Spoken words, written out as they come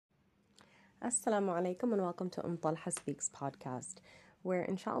Assalamu alaikum and welcome to Talha Speaks podcast, where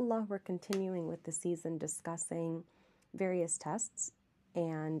inshallah we're continuing with the season discussing various tests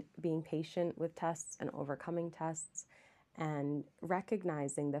and being patient with tests and overcoming tests and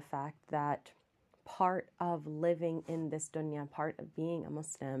recognizing the fact that part of living in this dunya, part of being a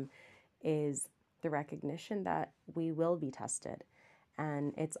Muslim is the recognition that we will be tested.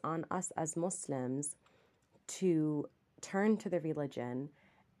 And it's on us as Muslims to turn to the religion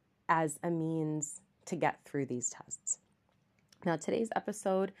as a means to get through these tests. Now, today's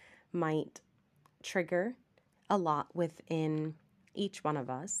episode might trigger a lot within each one of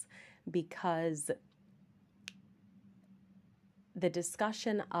us because the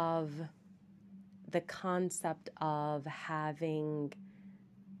discussion of the concept of having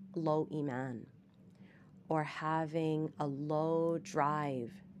low iman or having a low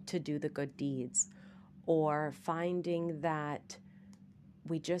drive to do the good deeds or finding that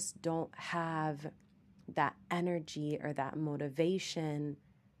we just don't have that energy or that motivation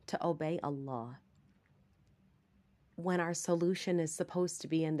to obey Allah when our solution is supposed to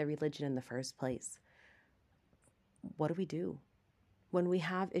be in the religion in the first place. What do we do? When we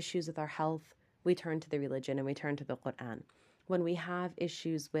have issues with our health, we turn to the religion and we turn to the Quran. When we have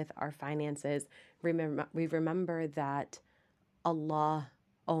issues with our finances, we remember that Allah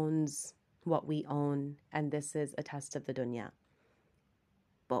owns what we own, and this is a test of the dunya.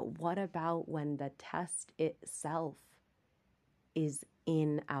 But what about when the test itself is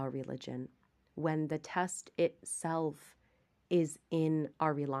in our religion? When the test itself is in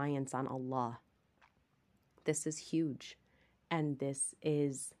our reliance on Allah? This is huge, and this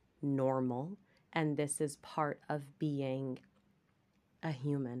is normal, and this is part of being a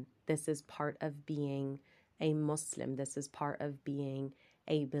human. This is part of being a Muslim. This is part of being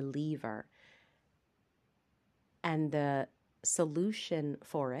a believer. And the solution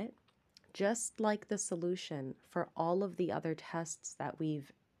for it, just like the solution for all of the other tests that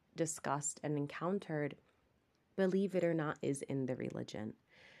we've discussed and encountered, believe it or not, is in the religion.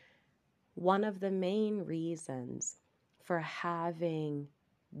 One of the main reasons for having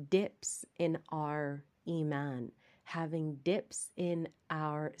dips in our iman, having dips in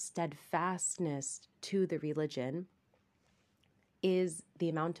our steadfastness to the religion, is the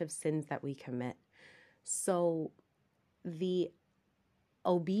amount of sins that we commit. So the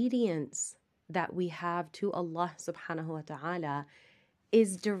obedience that we have to Allah subhanahu wa ta'ala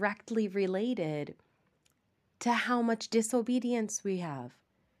is directly related to how much disobedience we have.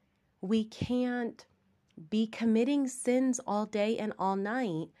 We can't be committing sins all day and all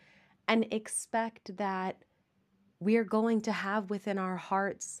night and expect that we're going to have within our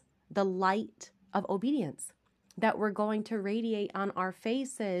hearts the light of obedience, that we're going to radiate on our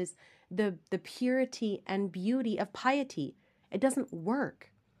faces the purity and beauty of piety. It doesn't work.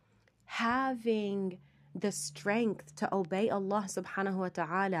 Having the strength to obey Allah subhanahu wa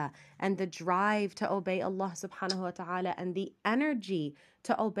ta'ala and the drive to obey Allah subhanahu wa ta'ala and the energy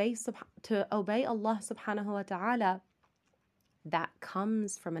to obey Allah subhanahu wa ta'ala, that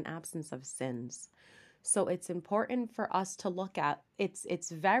comes from an absence of sins. So it's important for us to look at, it's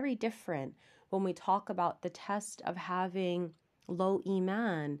very different when we talk about the test of having low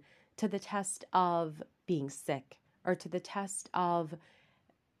iman to the test of being sick or to the test of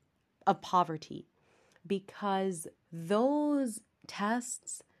poverty, because those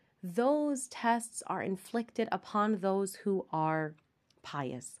tests are inflicted upon those who are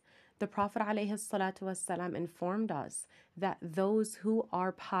pious. The Prophet ﷺ informed us that those who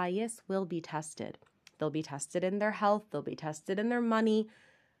are pious will be tested. They'll be tested in their health, they'll be tested in their money,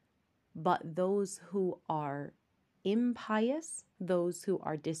 but those who are impious, those who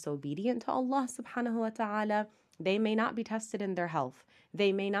are disobedient to Allah subhanahu wa ta'ala, they may not be tested in their health.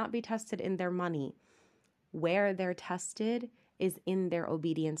 They may not be tested in their money. Where they're tested is in their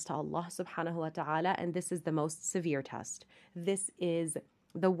obedience to Allah subhanahu wa ta'ala, and this is the most severe test. This is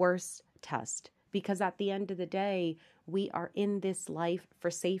the worst test, because at the end of the day, we are in this life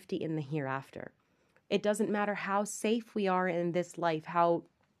for safety in the hereafter. It doesn't matter how safe we are in this life, how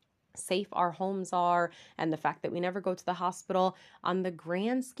safe our homes are, and the fact that we never go to the hospital. On the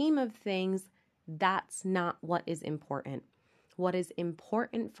grand scheme of things, that's not what is important. What is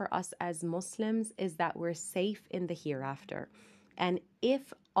important for us as Muslims is that we're safe in the hereafter. And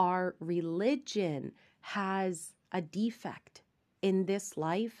if our religion has a defect in this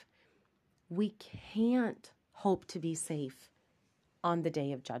life, we can't hope to be safe on the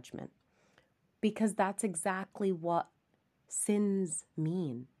day of judgment, because that's exactly what sins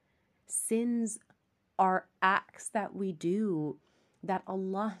mean. Sins are acts that we do that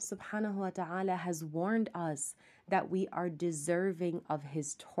Allah subhanahu wa ta'ala has warned us that we are deserving of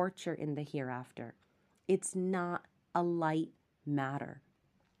his torture in the hereafter. It's not a light matter.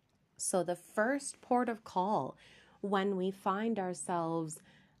 So the first port of call when we find ourselves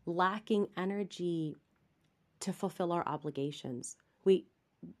lacking energy to fulfill our obligations, we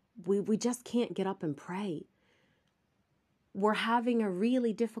just can't get up and pray. We're having a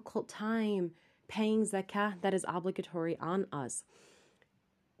really difficult time paying zakah that is obligatory on us.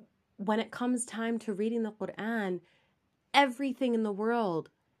 When it comes time to reading the Quran, everything in the world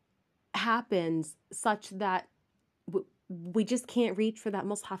happens such that we just can't reach for that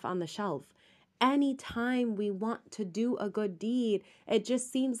mushaf on the shelf. Anytime we want to do a good deed, it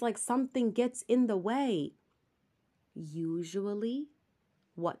just seems like something gets in the way. Usually,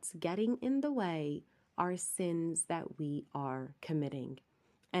 what's getting in the way are sins that we are committing.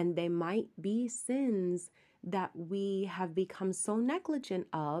 And they might be sins that we have become so negligent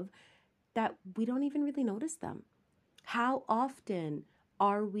of that we don't even really notice them. How often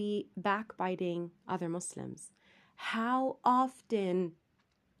are we backbiting other Muslims? How often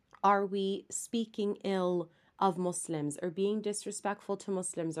are we speaking ill of Muslims or being disrespectful to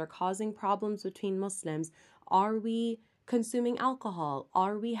Muslims or causing problems between Muslims? Are we consuming alcohol?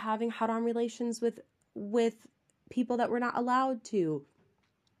 Are we having haram relations with people that we're not allowed to?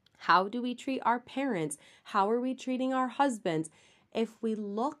 How do we treat our parents? How are we treating our husbands? If we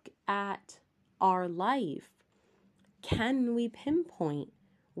look at our life, can we pinpoint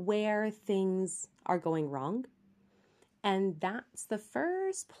where things are going wrong? And that's the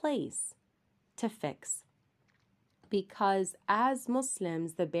first place to fix. Because as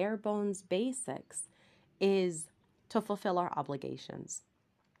Muslims, the bare bones basics is to fulfill our obligations.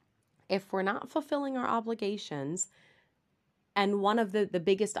 If we're not fulfilling our obligations, and one of the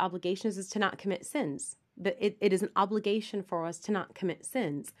biggest obligations is to not commit sins. It is an obligation for us to not commit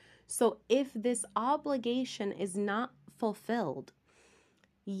sins. So if this obligation is not fulfilled,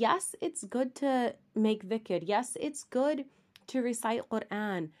 yes, it's good to make dhikr. Yes, it's good to recite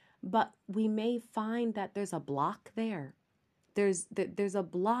Quran, but we may find that there's a block there. There's a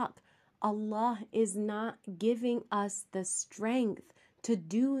block. Allah is not giving us the strength to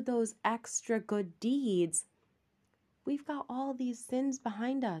do those extra good deeds. We've got all these sins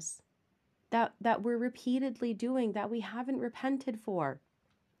behind us that we're repeatedly doing that we haven't repented for.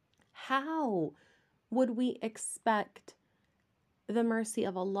 How would we expect the mercy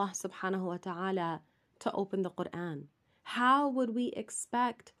of Allah subhanahu wa ta'ala to open the Quran? How would we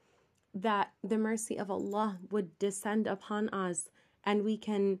expect that the mercy of Allah would descend upon us and we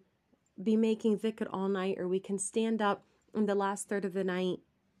can be making dhikr all night, or we can stand up in the last third of the night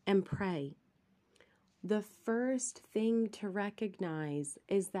and pray? The first thing to recognize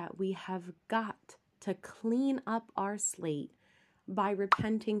is that we have got to clean up our slate by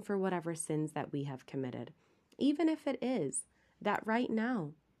repenting for whatever sins that we have committed. Even if it is that right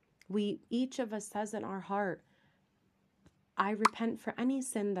now, each of us says in our heart, I repent for any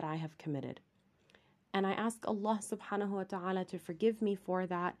sin that I have committed. And I ask Allah subhanahu wa ta'ala to forgive me for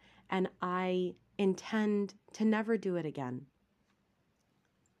that, and I intend to never do it again.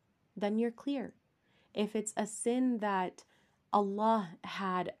 Then you're clear. If it's a sin that Allah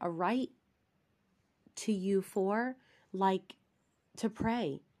had a right to you for, like to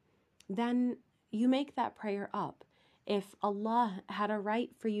pray, then you make that prayer up. If Allah had a right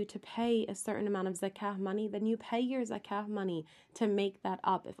for you to pay a certain amount of zakah money, then you pay your zakah money to make that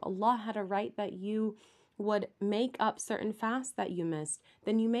up. If Allah had a right that you would make up certain fasts that you missed,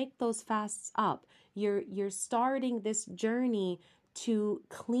 then you make those fasts up. You're starting this journey to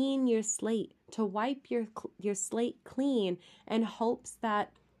clean your slate, to wipe your slate clean in hopes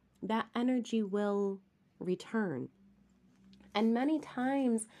that that energy will return. And many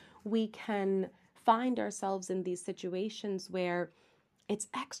times we can find ourselves in these situations where it's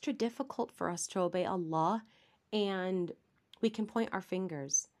extra difficult for us to obey Allah, and we can point our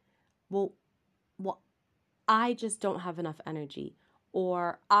fingers. Well, I just don't have enough energy,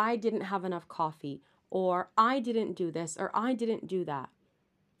 or I didn't have enough coffee, or I didn't do this, or I didn't do that.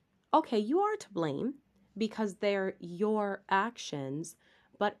 Okay, you are to blame because they're your actions,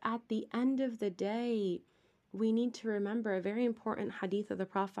 but at the end of the day, we need to remember a very important hadith of the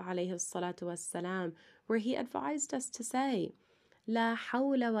Prophet ﷺ, where he advised us to say, La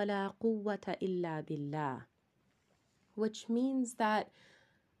hawla wa la quwwata illa billah, which means that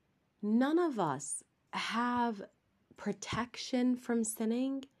none of us have protection from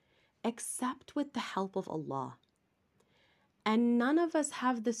sinning except with the help of Allah. And none of us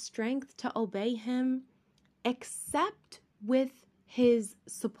have the strength to obey Him except with His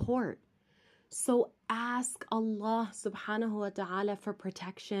support. So ask Allah subhanahu wa ta'ala for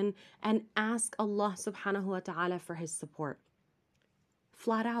protection and ask Allah subhanahu wa ta'ala for His support.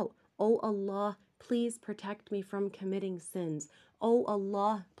 Flat out, oh Allah, please protect me from committing sins. Oh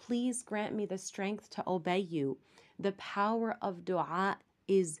Allah, please grant me the strength to obey you. The power of dua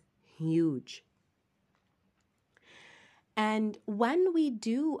is huge. And when we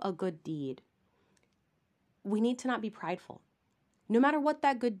do a good deed, we need to not be prideful. No matter what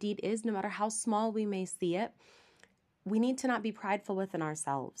that good deed is, no matter how small we may see it, we need to not be prideful within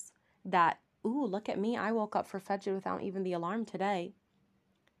ourselves. That, ooh, look at me, I woke up for Fajr without even the alarm today.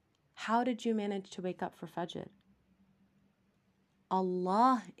 How did you manage to wake up for Fajr?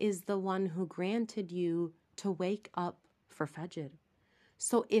 Allah is the one who granted you to wake up for Fajr.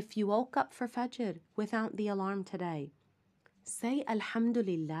 So if you woke up for Fajr without the alarm today, say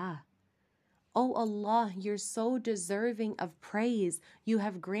Alhamdulillah. Oh Allah, you're so deserving of praise. You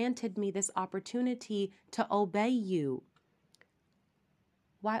have granted me this opportunity to obey you.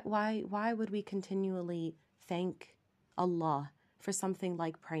 Why would we continually thank Allah for something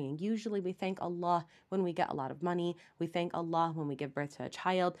like praying? Usually we thank Allah when we get a lot of money. We thank Allah when we give birth to a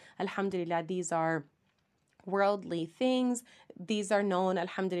child. Alhamdulillah, these are worldly things. These are known.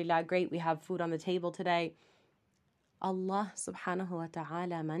 Alhamdulillah, great, we have food on the table today. Allah subhanahu wa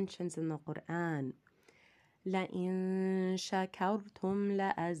ta'ala mentions in the Quran, لَإِن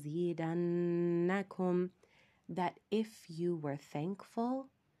شَكَرْتُمْ لَأَزِيدَنَّكُمْ, that if you were thankful,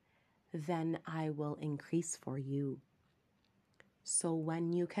 then I will increase for you. So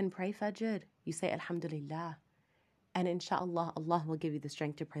when you can pray Fajr, you say Alhamdulillah, and inshallah Allah will give you the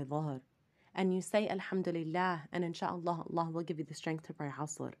strength to pray Dhuhr. And you say Alhamdulillah, and inshallah Allah will give you the strength to pray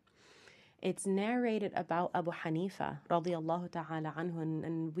Asr. It's narrated about Abu Hanifa radiallahu ta'ala anhu,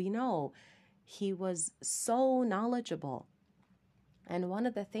 and we know he was so knowledgeable. And one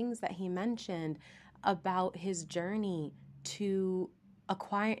of the things that he mentioned about his journey of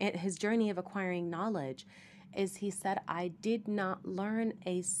acquiring knowledge is he said, I did not learn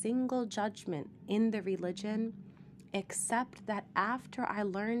a single judgment in the religion except that after I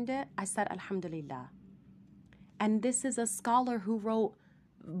learned it, I said Alhamdulillah. And this is a scholar who wrote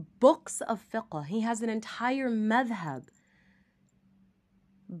books of fiqh. He has an entire madhab.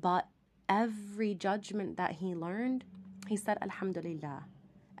 But every judgment that he learned, he said Alhamdulillah.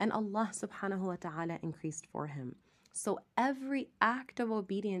 And Allah subhanahu wa ta'ala increased for him. So every act of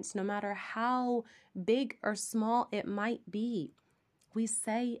obedience, no matter how big or small it might be, we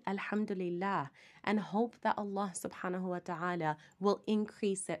say Alhamdulillah and hope that Allah subhanahu wa ta'ala will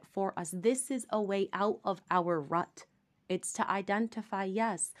increase it for us. This is a way out of our rut. It's to identify,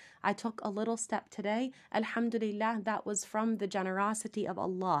 yes, I took a little step today. Alhamdulillah, that was from the generosity of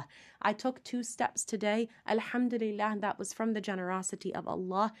Allah. I took 2 steps today. Alhamdulillah, that was from the generosity of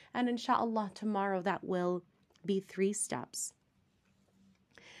Allah. And inshallah, tomorrow that will be 3 steps.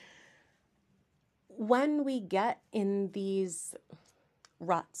 When we get in these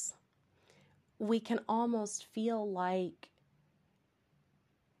ruts, we can almost feel like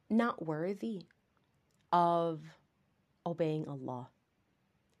not worthy of obeying Allah.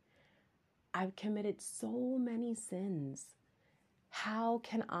 I've committed so many sins. How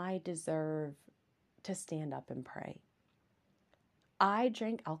can I deserve to stand up and pray? I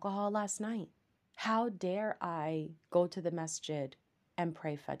drank alcohol last night. How dare I go to the masjid and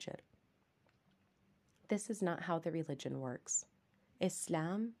pray Fajr? This is not how the religion works.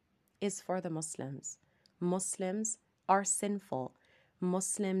 Islam is for the Muslims. Muslims are sinful.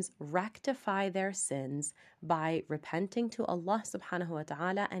 Muslims rectify their sins by repenting to Allah subhanahu wa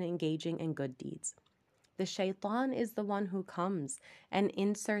ta'ala and engaging in good deeds. The shaitan is the one who comes and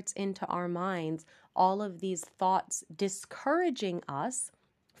inserts into our minds all of these thoughts discouraging us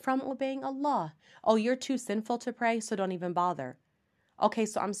from obeying Allah. Oh, you're too sinful to pray, so don't even bother. Okay,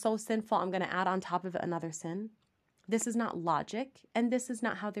 so I'm so sinful, I'm going to add on top of it another sin. This is not logic, and this is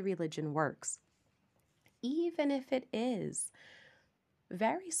not how the religion works. Even if it is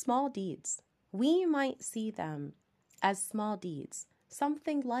very small deeds, we might see them as small deeds.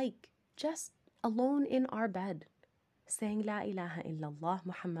 Something like just alone in our bed, saying La ilaha illallah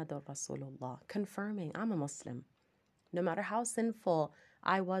Muhammadur Rasulullah, confirming I'm a Muslim. No matter how sinful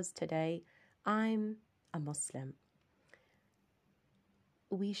I was today, I'm a Muslim.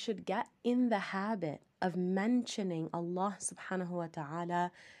 We should get in the habit of mentioning Allah subhanahu wa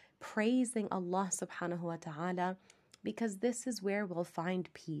ta'ala, praising Allah subhanahu wa ta'ala, because this is where we'll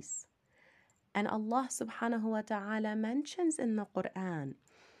find peace. And Allah subhanahu wa ta'ala mentions in the Quran,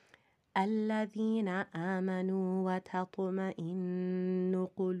 الَّذِينَ آمَنُوا وَتَطْمَئِنُّ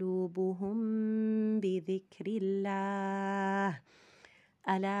قُلُوبُهُم بِذِكْرِ اللَّهِ.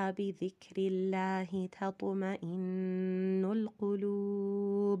 ألا بذكر الله تطمئن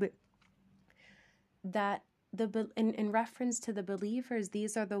القلوب. That in reference to the believers,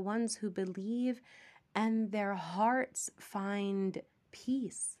 these are the ones who believe and their hearts find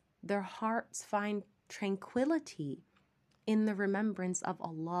peace. Their hearts find tranquility in the remembrance of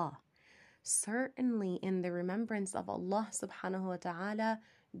Allah. Certainly in the remembrance of Allah subhanahu wa ta'ala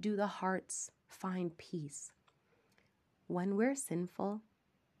do the hearts find peace. When we're sinful,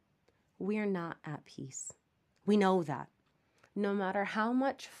 we're not at peace. We know that. No matter how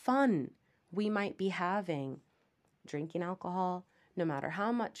much fun we might be having drinking alcohol, no matter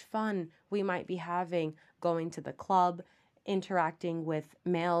how much fun we might be having going to the club, interacting with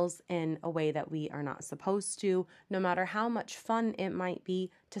males in a way that we are not supposed to, no matter how much fun it might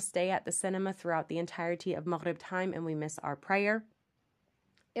be to stay at the cinema throughout the entirety of Maghrib time and we miss our prayer.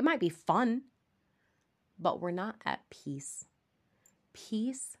 It might be fun, but we're not at peace.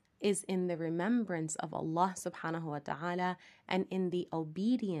 Peace is in the remembrance of Allah subhanahu wa ta'ala and in the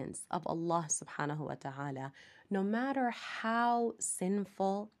obedience of Allah subhanahu wa ta'ala, no matter how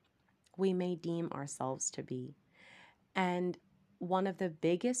sinful we may deem ourselves to be. And one of the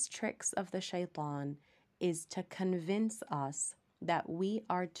biggest tricks of the shaitan is to convince us that we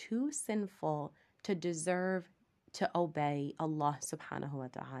are too sinful to deserve to obey Allah subhanahu wa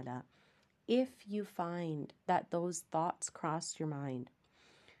ta'ala. If you find that those thoughts cross your mind,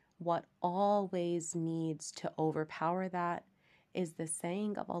 what always needs to overpower that is the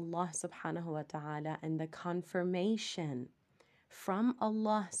saying of Allah subhanahu wa ta'ala and the confirmation from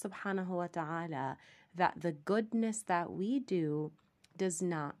Allah subhanahu wa ta'ala that the goodness that we do does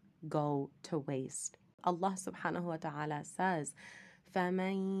not go to waste. Allah subhanahu wa ta'ala says,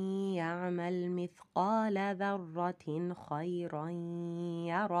 فَمَن يَعْمَلْ مِثْقَالَ ذَرَّةٍ خَيْرًا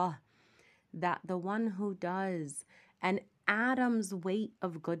يَرَهُ. That the one who does an atom's weight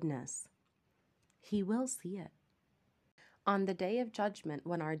of goodness, he will see it. On the day of judgment,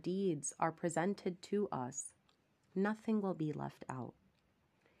 when our deeds are presented to us, nothing will be left out.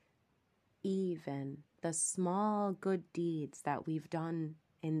 Even the small good deeds that we've done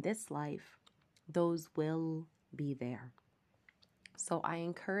in this life, those will be there. So I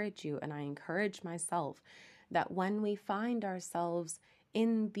encourage you and I encourage myself that when we find ourselves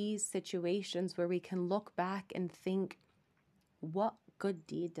in these situations where we can look back and think, what good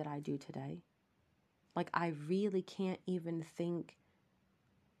deed did I do today? Like, I really can't even think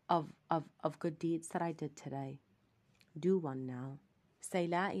of good deeds that I did today. Do one now. Say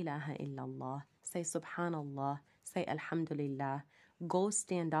La ilaha illallah. Say Subhanallah. Say Alhamdulillah. Go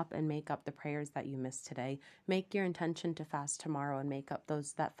stand up and make up the prayers that you missed today. Make your intention to fast tomorrow and make up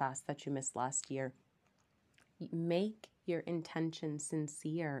that fast that you missed last year. Make your intention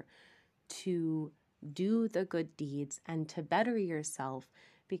sincere to do the good deeds and to better yourself,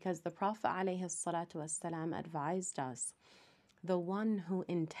 because the Prophet ﷺ advised us, the one who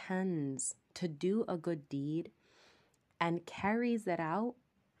intends to do a good deed and carries it out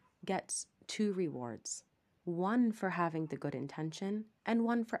gets 2 rewards. One for having the good intention and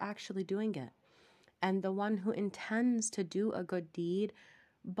one for actually doing it. And the one who intends to do a good deed,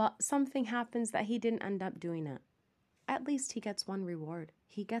 but something happens that he didn't end up doing it, at least he gets 1 reward.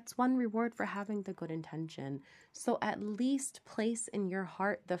 He gets 1 reward for having the good intention. So at least place in your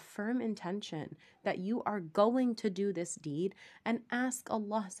heart the firm intention that you are going to do this deed and ask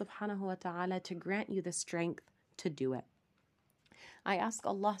Allah subhanahu wa ta'ala to grant you the strength to do it. I ask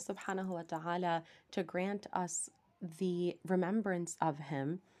Allah subhanahu wa ta'ala to grant us the remembrance of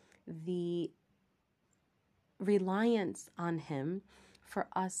Him, the reliance on Him, for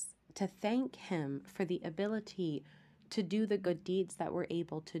us to thank Him for the ability to do the good deeds that we're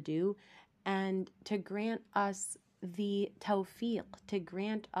able to do, and to grant us the tawfiq, to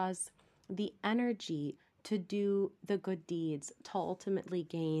grant us the energy to do the good deeds, to ultimately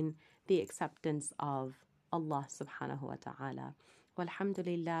gain the acceptance of Allah subhanahu wa ta'ala.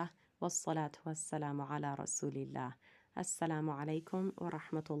 Walhamdulillah, wassalatu wassalamu ala rasulillah. Assalamu alaikum wa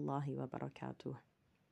rahmatullahi wa barakatuh.